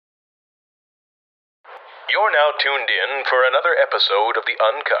You're now tuned in for another episode of the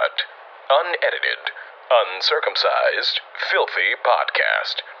uncut, unedited, uncircumcised, Philthy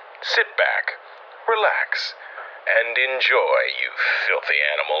Podcast. Sit back, relax, and enjoy, you filthy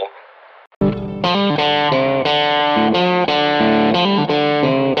animal.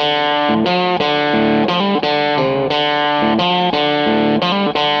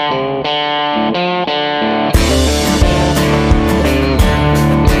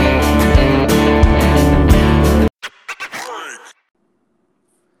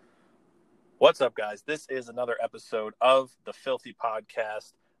 What's up, guys? This is another episode of the Philthy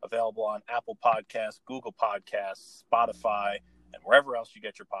Podcast, available on Apple Podcasts, Google Podcasts, Spotify, and wherever else you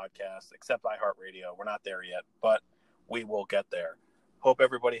get your podcasts, except iHeartRadio. We're not there yet, but we will get there. Hope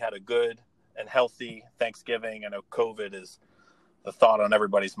everybody had a good and healthy Thanksgiving. I know COVID is the thought on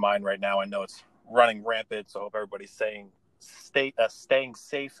everybody's mind right now. I know it's running rampant, so I hope everybody's staying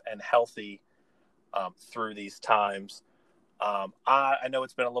safe and healthy through these times. I know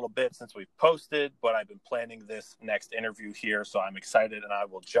it's been a little bit since we've posted, but I've been planning this next interview here, so I'm excited, and I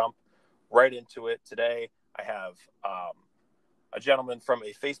will jump right into it. Today, I have a gentleman from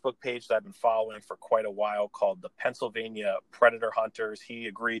a Facebook page that I've been following for quite a while called the Pennsylvania Predator Hunters. He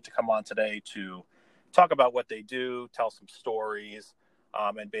agreed to come on today to talk about what they do, tell some stories,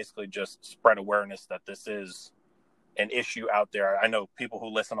 and basically just spread awareness that this is an issue out there. I know people who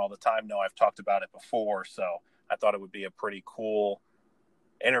listen all the time know I've talked about it before, so I thought it would be a pretty cool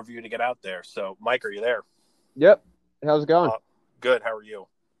interview to get out there. So, Mike, are you there? Yep. How's it going? Good. How are you?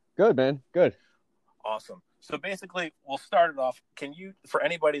 Good, man. Good. Awesome. So basically, we'll start it off. Can you, for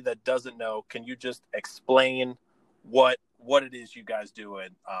anybody that doesn't know, can you just explain what it is you guys do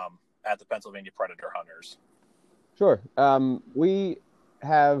at the Pennsylvania Predator Hunters? Sure. We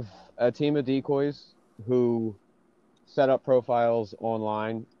have a team of decoys who set up profiles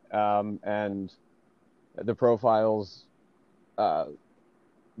online, and the profiles,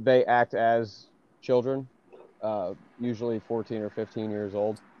 they act as children, usually 14 or 15 years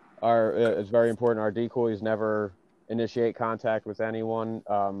old. It's very important. Our decoys never initiate contact with anyone.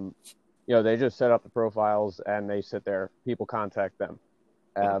 They just set up the profiles and they sit there. People contact them.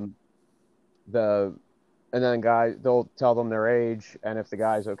 And then they'll tell them their age, and if the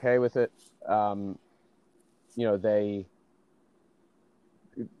guy's okay with it,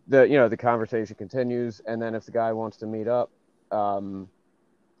 the conversation continues, and then if the guy wants to meet up for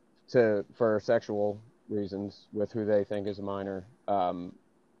sexual reasons with who they think is a minor,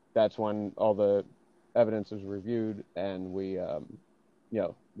 that's when all the evidence is reviewed, and we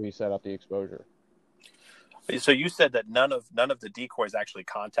set up the exposure. So you said that none of the decoys actually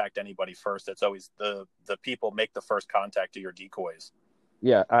contact anybody first. It's always the people make the first contact to your decoys.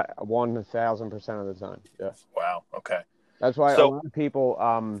 Yeah, 1,000% of the time. Yeah. Wow. Okay. That's why a lot of people,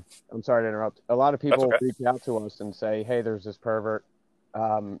 I'm sorry to interrupt, a lot of people reach out to us and say, hey, there's this pervert,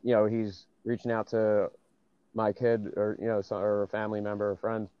 he's reaching out to my kid or a family member or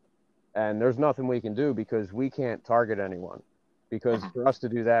friend, and there's nothing we can do because we can't target anyone. Because for us to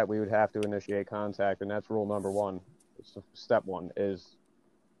do that, we would have to initiate contact, and that's rule number one. Step one is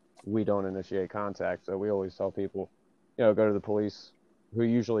we don't initiate contact. So we always tell people, go to the police, who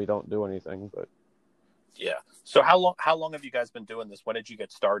usually don't do anything, but. Yeah. So how long have you guys been doing this? When did you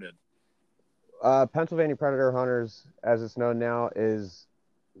get started? Pennsylvania Predator Hunters, as it's known now, is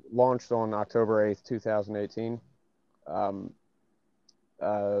launched on October 8th, 2018.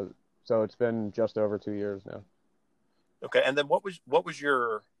 So it's been just over 2 years now. Okay. And then what was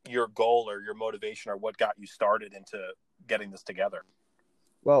your goal or your motivation, or what got you started into getting this together?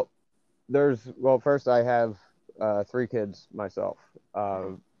 Well, first I have 3 kids myself.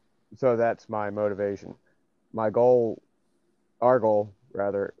 So that's my motivation. Our goal,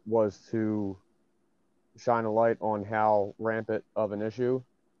 was to shine a light on how rampant of an issue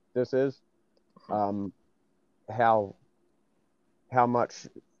this is, how much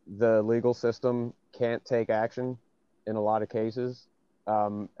the legal system can't take action in a lot of cases,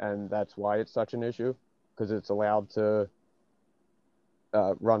 and that's why it's such an issue, because it's allowed to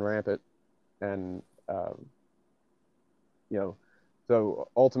run rampant, and So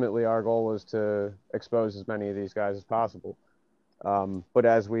ultimately, our goal was to expose as many of these guys as possible. But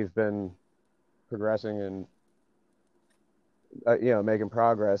as we've been progressing and making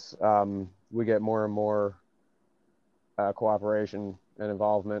progress, we get more and more cooperation and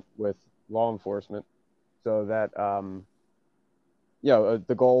involvement with law enforcement, so that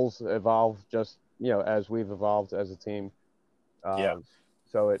the goals evolve just as we've evolved as a team.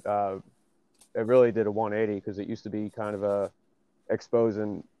 So it really did a 180, because it used to be kind of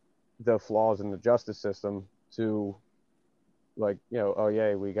exposing the flaws in the justice system to, we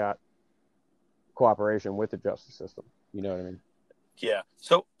got cooperation with the justice system. You know what I mean? Yeah.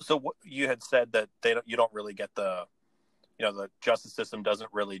 So what you had said that you don't really get the justice system doesn't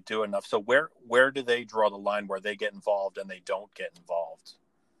really do enough. So where do they draw the line where they get involved and they don't get involved?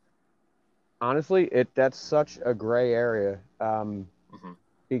 Honestly, that's such a gray area,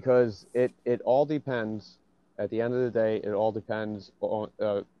 because it all depends. At the end of the day, it all depends on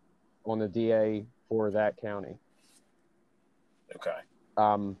the DA for that county. Okay.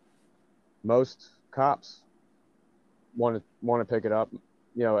 Most cops want to pick it up.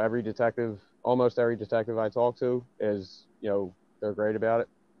 Almost every detective I talk to is, they're great about it.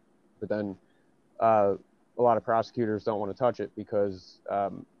 But then a lot of prosecutors don't want to touch it because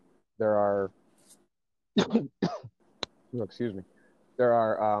there are, excuse me,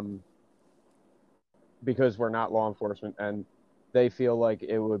 because we're not law enforcement, and they feel like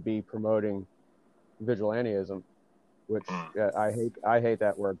it would be promoting vigilantism, which I hate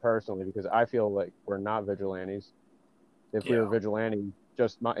that word personally, because I feel like we're not vigilantes. If we were vigilante,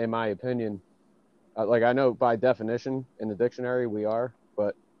 in my opinion, like, I know by definition in the dictionary we are,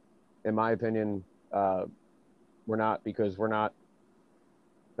 but in my opinion, we're not, because we're not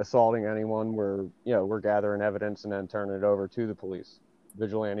assaulting anyone. We're gathering evidence and then turning it over to the police.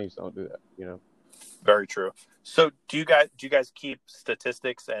 Vigilantes don't do that, Very true. So do you guys keep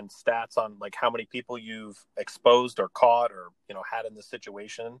statistics and stats on, like, how many people you've exposed or caught or, had in this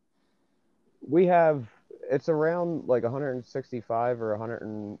situation? We have, it's around like 165 or 100,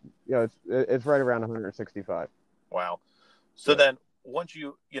 and it's right around 165. Wow. So then once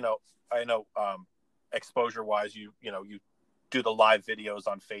I know exposure wise, you do the live videos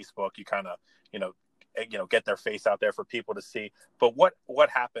on Facebook, you kind of, get their face out there for people to see. But what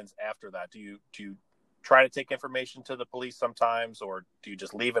happens after that? Do you try to take information to the police sometimes, or do you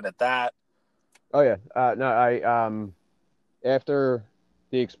just leave it at that? Oh yeah. No, I after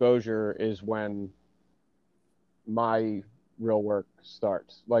the exposure is when my real work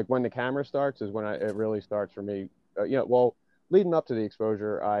starts. Like, when the camera starts is when it really starts for me. Leading up to the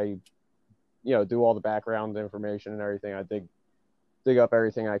exposure, I do all the background information and everything. I dig up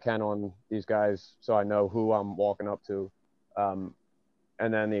everything I can on these guys so I know who I'm walking up to. And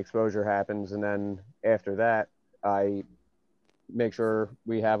then the exposure happens, and then after that, I make sure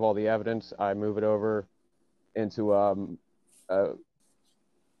we have all the evidence. I move it over into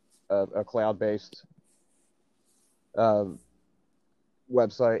a cloud-based website,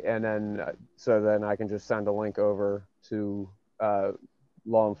 and then I can just send a link over to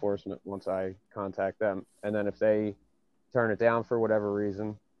law enforcement once I contact them. And then if they turn it down for whatever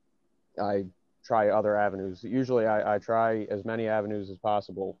reason, I try other avenues. Usually I try as many avenues as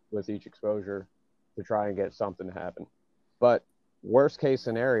possible with each exposure to try and get something to happen. But worst case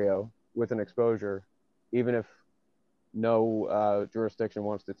scenario with an exposure, even if no jurisdiction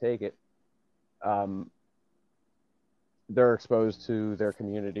wants to take it, they're exposed to their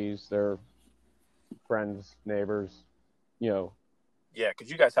communities, their friends, neighbors, Yeah,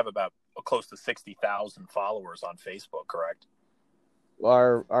 because you guys have about close to 60,000 followers on Facebook, correct?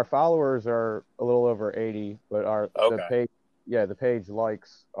 Our followers are a little over 80, but the page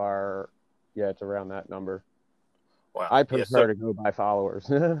likes are, it's around that number. Wow. I prefer to go by followers.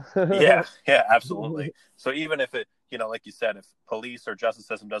 yeah, absolutely. So even if it, like you said, if police or justice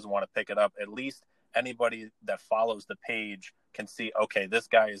system doesn't want to pick it up, at least anybody that follows the page can see, okay, this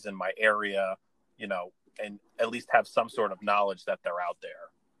guy is in my area, and at least have some sort of knowledge that they're out there.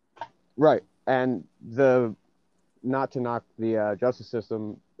 Right. And not to knock the justice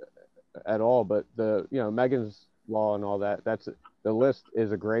system at all, but Megan's Law and all that, the list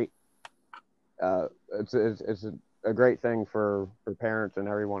is a great, it's a great thing for parents and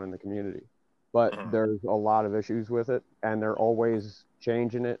everyone in the community. But there's a lot of issues with it, and they're always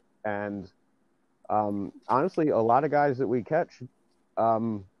changing it. And honestly, a lot of guys that we catch,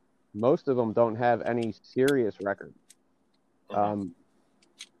 most of them don't have any serious record.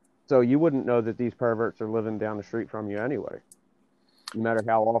 So you wouldn't know that these perverts are living down the street from you anyway, no matter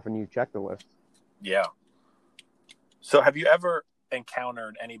how often you check the list. Yeah. So have you ever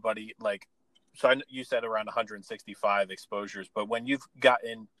encountered anybody you said around 165 exposures, but when you've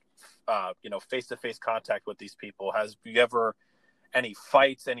gotten, face-to-face contact with these people, have you ever any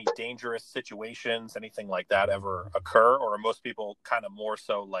fights, any dangerous situations, anything like that ever occur? Or are most people kind of more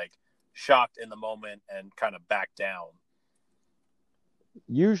so like shocked in the moment and kind of back down?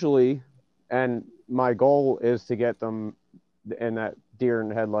 Usually, and my goal is to get them in that deer in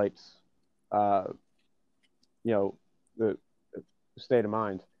the headlights, the state of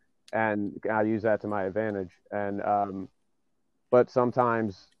mind, and I use that to my advantage. And but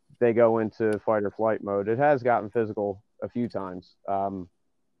sometimes they go into fight or flight mode. It has gotten physical a few times.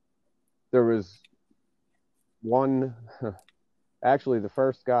 There was one, actually, the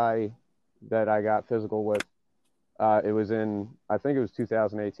first guy that I got physical with, it was I think it was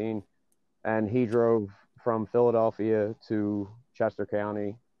 2018, and he drove from Philadelphia to Chester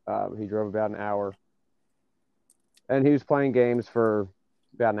County. He drove about an hour, and he was playing games for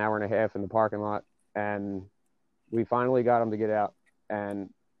about an hour and a half in the parking lot, and we finally got him to get out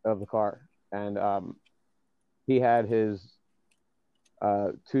of the car, and he had his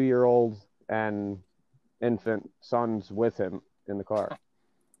 2-year-old and infant sons with him in the car,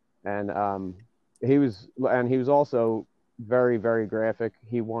 and he was also very, very graphic.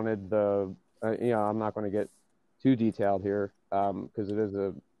 He wanted I'm not going to get too detailed here because it is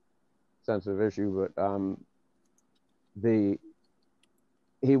a sensitive issue, but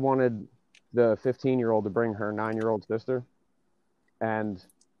he wanted the 15-year-old to bring her 9-year-old sister, and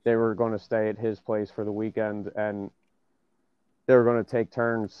they were going to stay at his place for the weekend, and they were going to take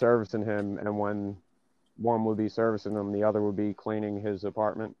turns servicing him, and when one would be servicing him, the other would be cleaning his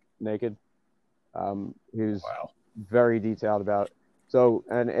apartment naked. He was very detailed about it. So,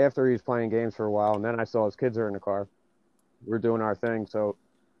 and after he was playing games for a while, and then I saw his kids are in the car. We're doing our thing, so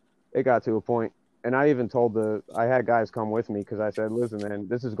it got to a point, and I even told I had guys come with me because I said, listen, man,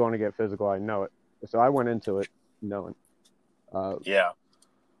 this is going to get physical. I know it. So I went into it knowing. I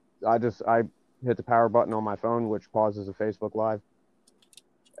hit the power button on my phone, which pauses a Facebook Live.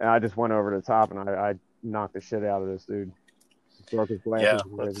 And I just went over the top, and I knocked the shit out of this dude. Broke his glasses.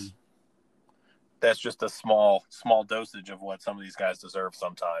 Yeah, that's just a small dosage of what some of these guys deserve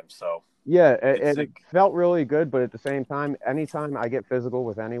sometimes. So yeah, it felt really good, but at the same time, anytime I get physical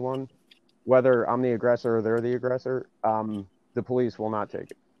with anyone, whether I'm the aggressor or they're the aggressor, the police will not take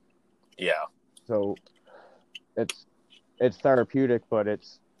it. Yeah. So it's therapeutic, but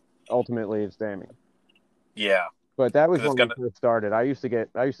ultimately it's damning. Yeah. But that was when we first started. I used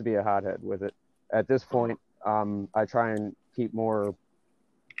to be a hothead with it. At this point, I try and keep more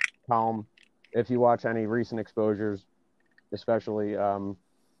calm. If you watch any recent exposures, especially, I'm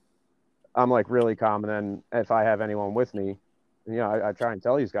like really calm. And then if I have anyone with me, I try and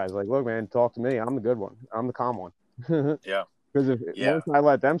tell these guys, like, look, man, talk to me. I'm the good one. I'm the calm one. Yeah. Because once I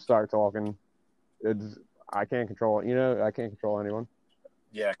let them start talking, I can't control it. I can't control anyone.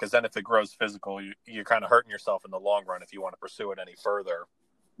 Yeah, because then if it grows physical, you're kind of hurting yourself in the long run if you want to pursue it any further.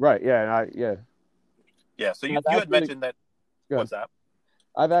 Right. Yeah. Yeah. So you had mentioned that. What's that?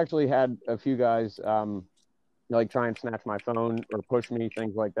 I've actually had a few guys like try and snatch my phone or push me,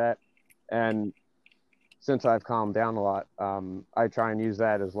 things like that. And since I've calmed down a lot, I try and use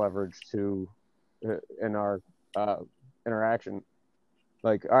that as leverage in our interaction.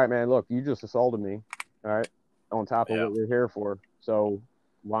 Like, all right, man, look, you just assaulted me. All right. On top of what you're here for. So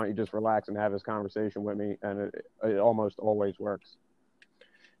why don't you just relax and have this conversation with me? And it almost always works.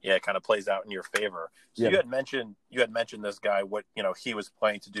 Yeah, it kind of plays out in your favor. So you had mentioned this guy, what he was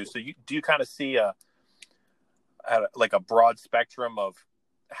planning to do. So do you kind of see a broad spectrum of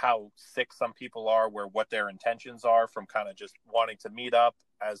how sick some people are, where what their intentions are, from kind of just wanting to meet up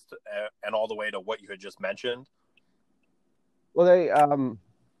and all the way to what you had just mentioned? Well,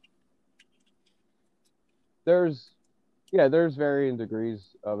 there's varying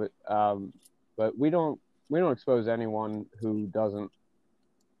degrees of it, but we don't expose anyone who doesn't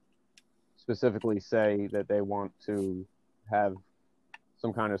specifically say that they want to have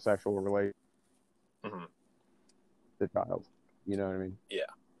some kind of sexual relation with the child. You know what I mean? Yeah.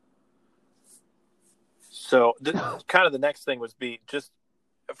 So kind of the next thing would be just,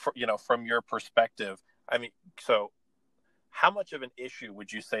 from your perspective, I mean, so how much of an issue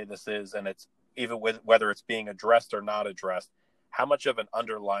would you say this is? And it's even with whether it's being addressed or not addressed, how much of an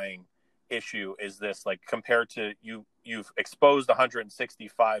underlying issue is this, like, compared to you've exposed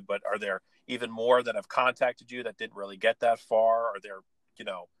 165, but are there even more that have contacted you that didn't really get that far? Are there,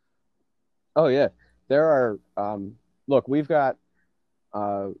 Oh yeah, there are. Look, we've got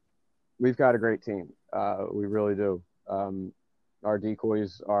a great team. We really do. Our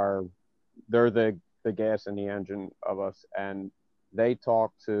decoys they're the gas in the engine of us, and they can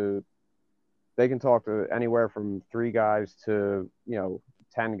talk to anywhere from 3 guys to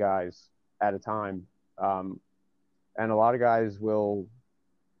 10 guys at a time, and a lot of guys will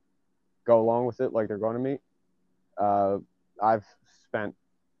go along with it like they're going to meet. I've spent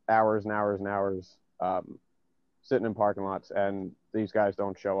hours and hours and hours sitting in parking lots, and these guys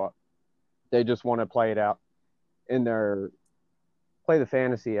don't show up. They just want to play it out play the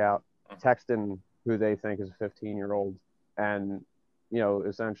fantasy out, texting who they think is a 15-year-old, and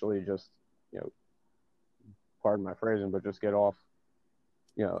essentially just pardon my phrasing, but just get off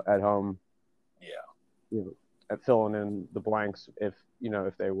at home, at filling in the blanks if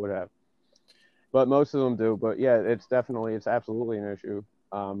they would have. but most of them do. But yeah, it's absolutely an issue.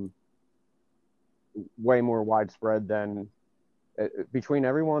 Way more widespread than between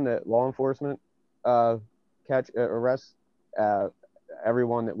everyone that law enforcement arrests,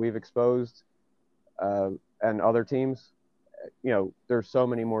 everyone that we've exposed, and other teams. There's so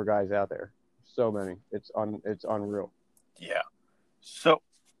many more guys out there. So many. It's unreal. Yeah. So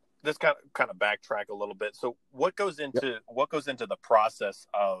this kind of backtrack a little bit. So what goes into the process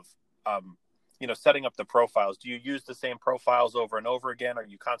of setting up the profiles? Do you use the same profiles over and over again? Are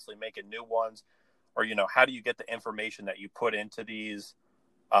you constantly making new ones? Or how do you get the information that you put into these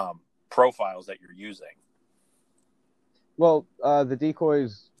profiles that you're using? Well, the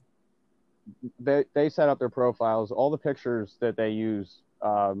decoys, they set up their profiles. All the pictures that they use,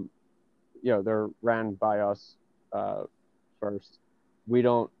 they're ran by us first. We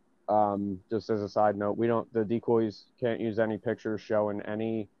don't, just as a side note, the decoys can't use any pictures showing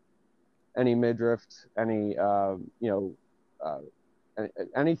any midriff,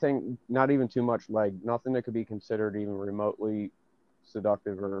 anything, not even too much leg, nothing that could be considered even remotely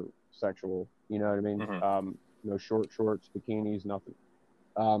seductive or sexual. You know what I mean? Mm-hmm. No short shorts, bikinis, nothing.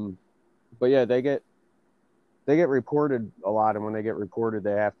 But yeah, they get reported a lot, and when they get reported,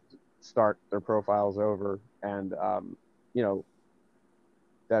 they have to start their profiles over, and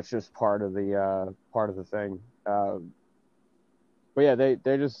that's just part of the thing. But yeah, they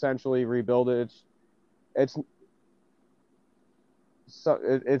just essentially rebuild it.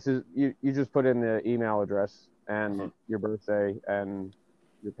 You just put in the email address and Mm-hmm. your birthday and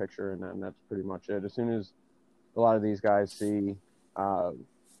your picture, and then that's pretty much it. As soon as a lot of these guys see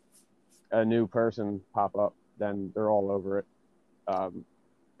a new person pop up, then they're all over it.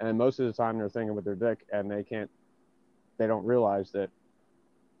 And most of the time they're thinking with their dick, and they don't realize that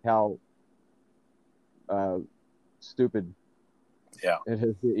how stupid it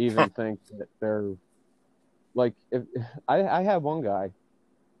is to even think that they're like. If I have one guy,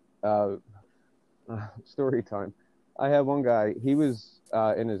 story time. I have one guy. He was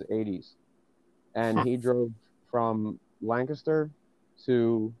in his 80s, and he drove from Lancaster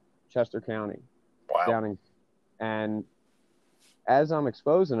to Chester County. Wow. And as I'm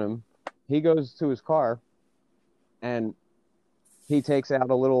exposing him, he goes to his car, and he takes out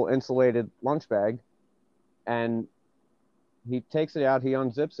a little insulated lunch bag, and he takes it out, he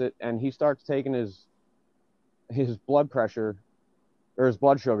unzips it, and he starts taking his blood pressure or his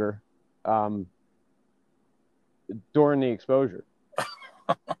blood sugar during the exposure.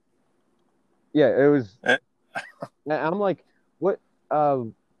 Yeah, it was. I'm like, what?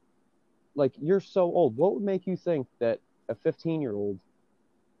 Like, you're so old. What would make you think that a 15-year-old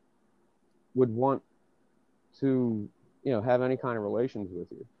would want to, have any kind of relations with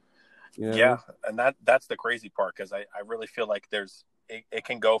you? Yeah, I mean? And that's the crazy part, because I really feel like it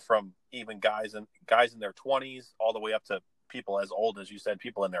can go from even guys in their 20s all the way up to people as old as you said,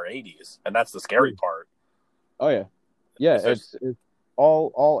 people in their 80s, and that's the scary part. Oh yeah, it's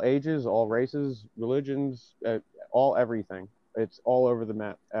all ages, all races, religions, all everything. It's all over the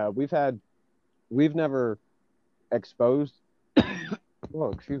map. We've never exposed.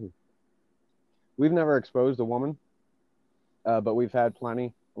 Oh, excuse me. We've never exposed a woman, but we've had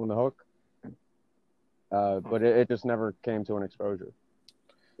plenty on the hook. But it just never came to an exposure.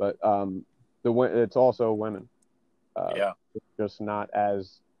 But it's also women. Just not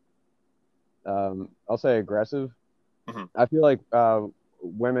as I'll say aggressive. Mm-hmm. I feel like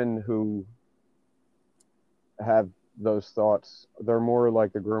women who have those thoughts, they're more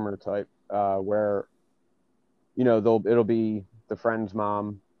like the groomer type, where it'll be the friend's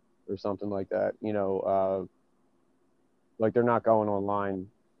mom or something like that. Like they're not going online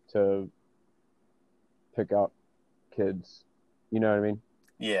to pick up kids. You know what I mean?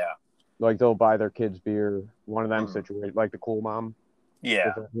 Yeah. Like they'll buy their kids beer. One of them situated, like the cool mom.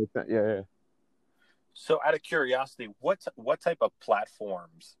 Yeah. Yeah. So, out of curiosity, what type of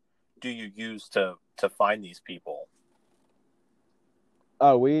platforms do you use to find these people?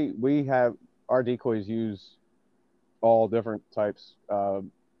 Oh, we have our decoys use all different types,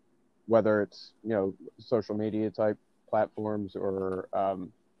 whether it's social media type platforms or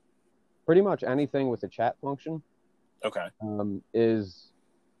pretty much anything with a chat function. Okay. Is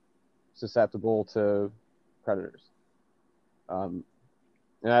susceptible to predators. And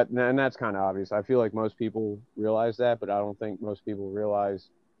that's kind of obvious. I feel like most people realize that, but I don't think most people realize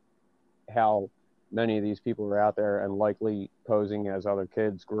how many of these people are out there and likely posing as other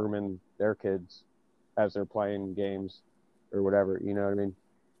kids, grooming their kids as they're playing games or whatever. You know what I mean?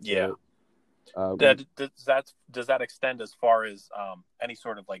 Yeah. So, does that extend as far as any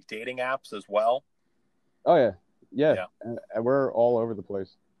sort of like dating apps as well? Oh yeah. And we're all over the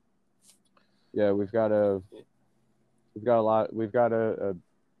place. Yeah, we've got a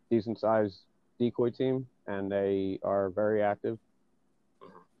decent sized decoy team, and they are very active.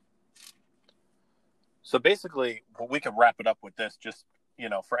 So basically, we can wrap it up with this. Just,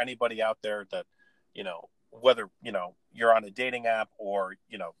 for anybody out there that, whether, you're on a dating app or,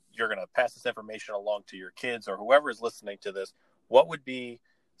 you're going to pass this information along to your kids or whoever is listening to this, what would be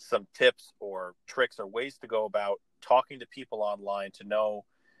some tips or tricks or ways to go about talking to people online to know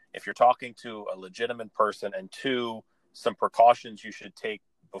if you're talking to a legitimate person, and two, some precautions you should take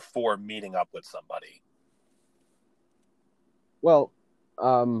before meeting up with somebody? Well,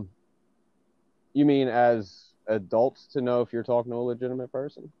 you mean as adults to know if you're talking to a legitimate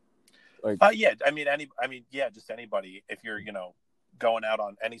person? Yeah. Just anybody. If you're, going out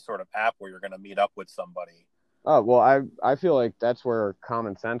on any sort of app where you're going to meet up with somebody. Oh, well, I feel like that's where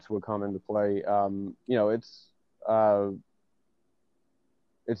common sense would come into play.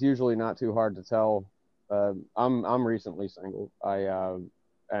 It's usually not too hard to tell. I'm recently single.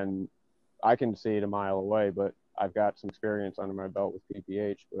 And I can see it a mile away, but I've got some experience under my belt with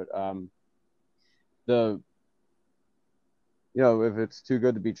PPH. But if it's too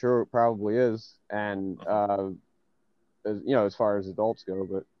good to be true, it probably is. And as far as adults go,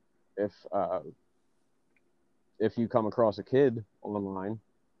 but if you come across a kid online,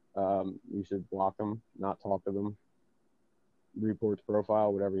 you should block them, not talk to them, report the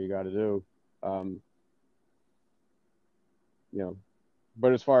profile, whatever you got to do.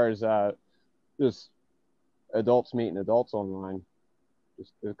 But as far as just adults meeting adults online,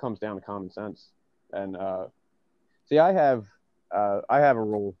 it comes down to common sense. And see, I have a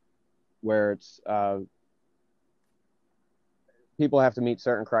rule where it's people have to meet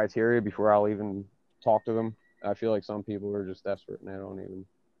certain criteria before I'll even talk to them. I feel like some people are just desperate and they don't even,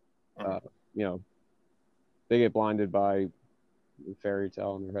 they get blinded by the fairy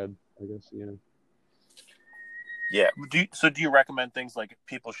tale in their head, I guess, Yeah. Do you recommend things like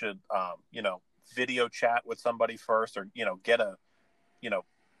people should, video chat with somebody first, or,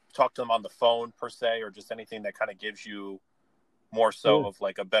 talk to them on the phone per se, or just anything that kind of gives you more so of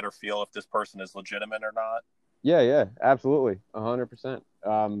like a better feel if this person is legitimate or not? Yeah, absolutely. 100%.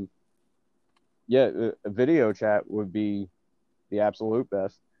 A video chat would be the absolute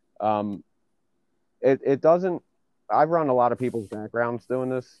best. It doesn't, I've run a lot of people's backgrounds doing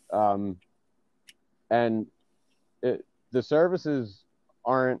this. And the services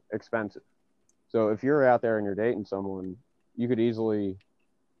aren't expensive. So if you're out there and you're dating someone, you could easily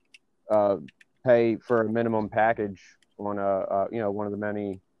pay for a minimum package on one of the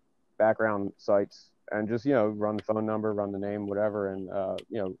many background sites, and just run the phone number, run the name, whatever, and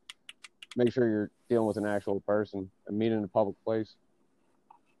make sure you're dealing with an actual person and meet in a public place.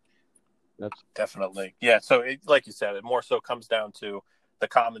 That's definitely, yeah. So like you said, it more so comes down to the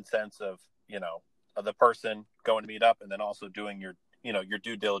common sense of of the person going to meet up, and then also doing your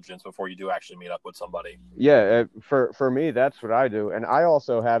due diligence before you do actually meet up with somebody. Yeah, for me, that's what I do. And I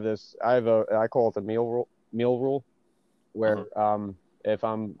also have this, I call it the meal rule, where if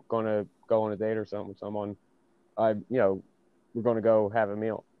I'm going to go on a date or something with someone, we're going to go have a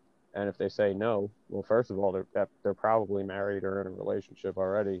meal. And if they say no, well, first of all, they're probably married or in a relationship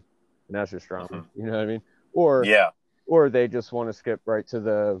already, and that's just drama. You know what I mean? Or they just want to skip right to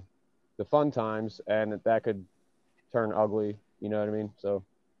the fun times, and that could turn ugly. You know what I mean? So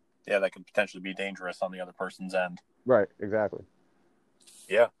yeah, that could potentially be dangerous on the other person's end. Right. Exactly.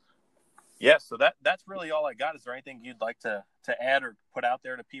 Yeah. So that's really all I got. Is there anything you'd like to add or put out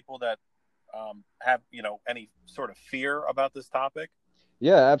there to people that have any sort of fear about this topic?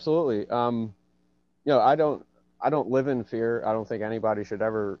 Yeah, absolutely. I don't live in fear. I don't think anybody should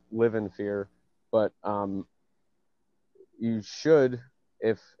ever live in fear, but you should,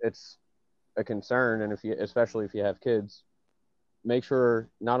 if it's a concern, and especially if you have kids, make sure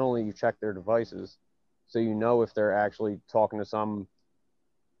not only you check their devices, so if they're actually talking to some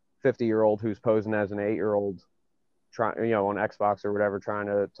 50-year-old who's posing as an 8-year-old, trying, on Xbox or whatever, trying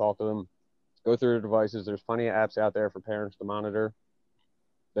to talk to them. Go through their devices. There's plenty of apps out there for parents to monitor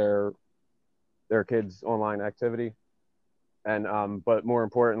their kids' online activity, and but more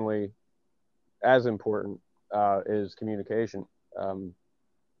importantly, as important, is communication.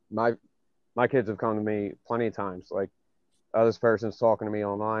 My kids have come to me plenty of times, like, this person's talking to me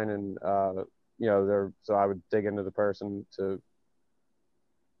online, and so I would dig into the person to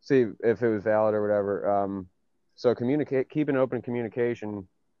see if it was valid or whatever. So keep an open communication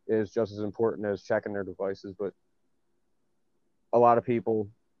is just as important as checking their devices. But a lot of people,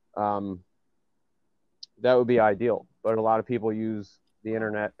 that would be ideal. But a lot of people use the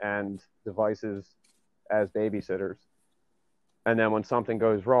internet and devices as babysitters. And then when something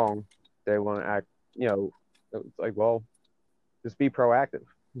goes wrong, they want to act, it's like, well, just be proactive.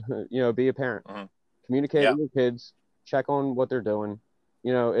 Be a parent. Mm-hmm. Communicate with your kids. Check on what they're doing.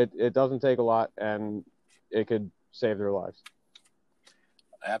 It doesn't take a lot, and it could save their lives.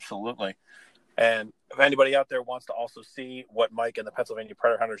 Absolutely. And if anybody out there wants to also see what Mike and the Pennsylvania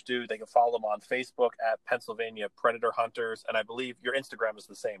Predator Hunters do, they can follow them on Facebook at Pennsylvania Predator Hunters. And I believe your Instagram is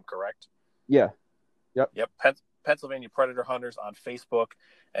the same, correct? Yeah. Yep. Pennsylvania Predator Hunters on Facebook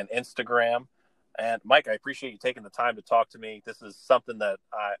and Instagram. And Mike, I appreciate you taking the time to talk to me. This is something that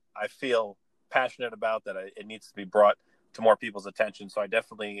I feel passionate about, that it needs to be brought to more people's attention. So I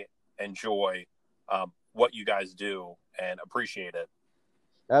definitely enjoy what you guys do and appreciate it.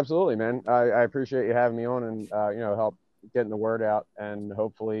 Absolutely, man. I appreciate you having me on and, help getting the word out. And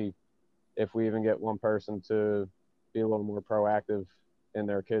hopefully if we even get one person to be a little more proactive in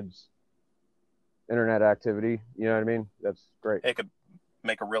their kids' internet activity, you know what I mean? That's great. It could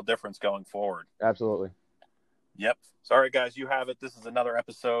make a real difference going forward. Absolutely. Yep. Sorry, guys, you have it. This is another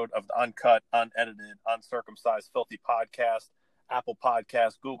episode of the Uncut, Unedited, Uncircumcised, Philthy Podcast, Apple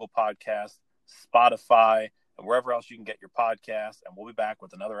Podcast, Google Podcast, Spotify, and wherever else you can get your podcast. And we'll be back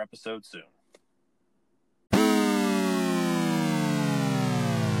with another episode soon.